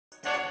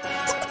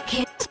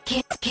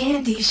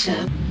Candy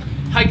Shop.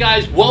 Hi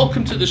guys,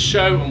 welcome to the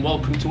show and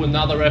welcome to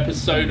another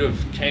episode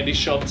of Candy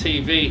Shop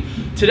TV.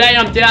 Today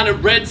I'm down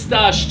at Red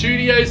Star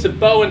Studios at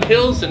Bowen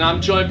Hills and I'm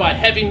joined by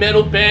heavy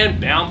metal band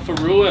Bound for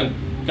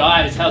Ruin.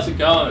 Guys, how's it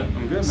going?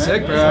 I'm good, man.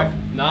 Sick, bro.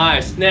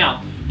 Nice.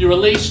 Now, you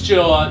released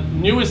your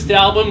newest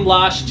album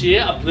last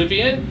year,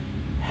 Oblivion.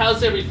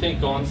 How's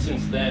everything gone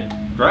since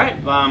then?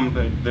 Great.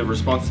 The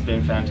response has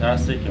been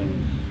fantastic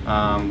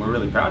and we're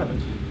really proud of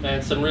it.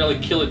 And some really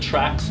killer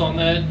tracks on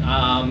it.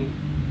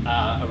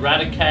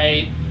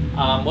 Eradicate.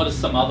 What are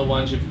some other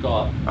ones you've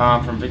got?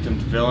 From Victim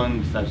to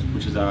Villain,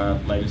 which is our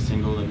latest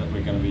single that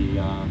we're going to be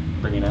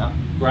bringing out.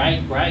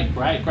 Great.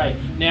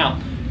 Now,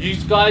 you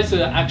guys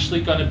are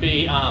actually going to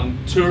be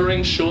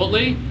touring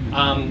shortly,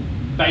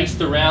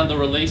 based around the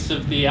release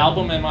of the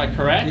album, am I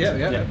correct?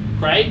 Yeah.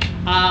 Great.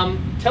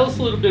 Tell us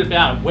a little bit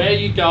about it. Where are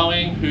you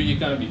going? Who you're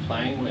going to be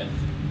playing with?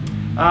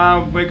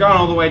 We're going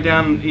all the way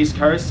down East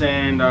Coast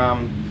and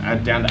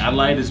down to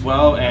Adelaide as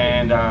well,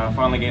 and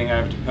finally getting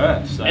over to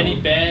Perth. So. Any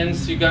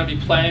bands you're going to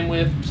be playing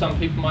with some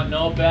people might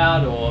know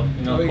about, or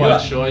you're not quite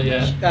sure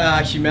yet?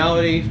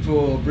 Humanity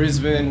for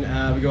Brisbane.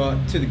 We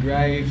got To The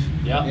Grave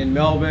in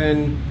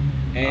Melbourne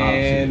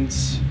and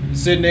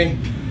Sydney.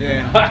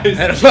 Yeah, Nice.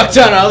 and a fuck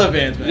ton of other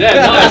bands, man.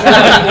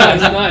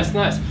 Yeah,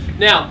 nice.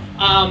 Now,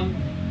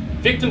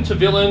 Victim to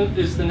Villain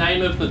is the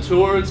name of the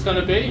tour it's going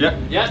to be?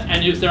 Yep. Yeah,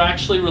 and they're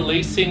actually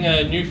releasing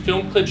a new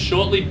film clip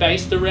shortly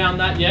based around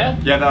that, yeah?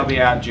 Yeah, that'll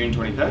be out June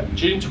 23rd.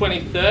 June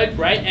 23rd,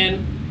 great.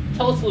 And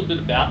tell us a little bit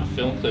about the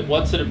film clip.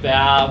 What's it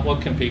about?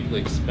 What can people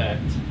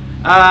expect?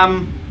 A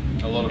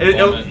lot of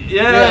vomit.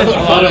 Yeah,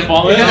 a lot of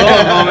vomit. A lot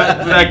of vomit.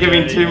 Without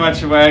giving too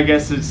much away, I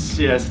guess it's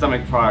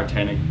stomach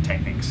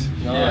techniques.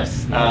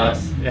 Nice.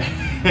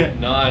 Yeah.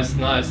 Nice.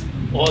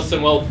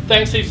 Awesome. Well,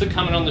 thanks heaps for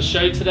coming on the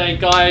show today,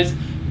 guys.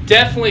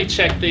 Definitely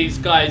check these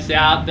guys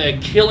out. They're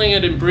killing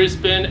it in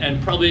Brisbane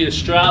and probably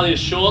Australia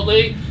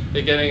shortly.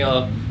 They're getting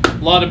a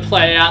lot of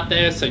play out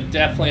there, so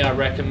definitely I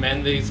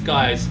recommend these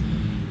guys.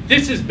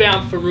 This is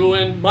Bound for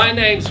Ruin. My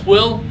name's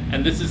Will,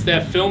 and this is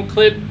their film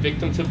clip,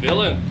 Victim to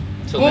Villain.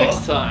 Till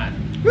next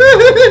time.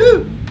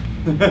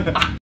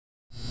 Woo-hoo-hoo-hoo.